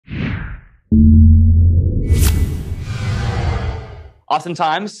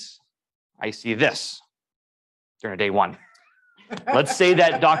Oftentimes, I see this during day one. Let's say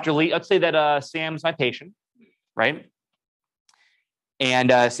that Sam's my patient, right?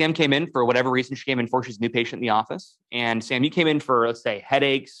 And Sam came in for whatever reason. She came in for, she's a new patient in the office. And Sam, you came in for, let's say,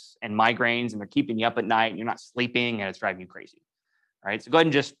 headaches and migraines, and they're keeping you up at night, and you're not sleeping, and it's driving you crazy. All right, so go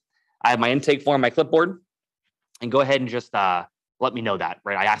ahead and I have my intake form, my clipboard, and go ahead and just let me know that,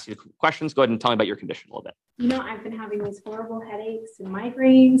 right? I ask you questions. Go ahead and tell me about your condition a little bit. I've been having these horrible headaches and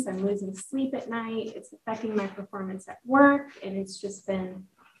migraines. I'm losing sleep at night. It's affecting my performance at work. And it's just been,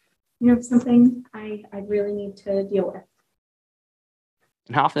 something I really need to deal with.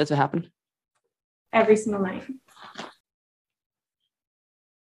 And how often does it happen? Every single night.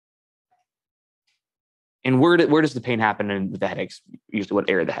 And where does the pain happen in the headaches? Usually what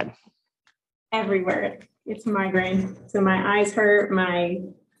area of the head? Everywhere. It's migraine. So my eyes hurt, my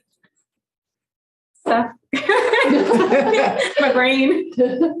stuff, my brain.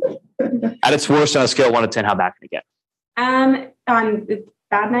 At its worst on a scale of 1 to 10, how bad can it get? On the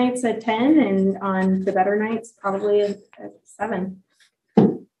bad nights a 10, and on the better nights, probably a 7.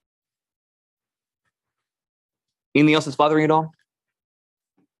 Anything else that's bothering you at all?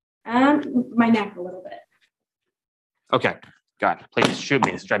 My neck a little bit. Okay. God, please shoot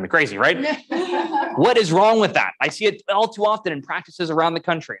me. This is driving me crazy, right? What is wrong with that? I see it all too often in practices around the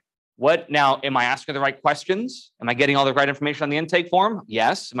country. What now? Am I asking the right questions? Am I getting all the right information on the intake form?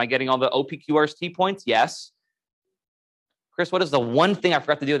 Yes. Am I getting all the OPQRST points? Yes. Chris, what is the one thing I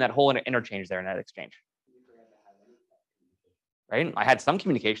forgot to do in that whole interchange there in that exchange? Right? I had some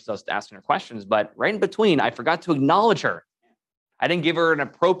communications. I was asking her questions, but right in between, I forgot to acknowledge her. I didn't give her an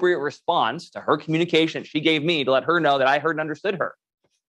appropriate response to her communication she gave me to let her know that I heard and understood her.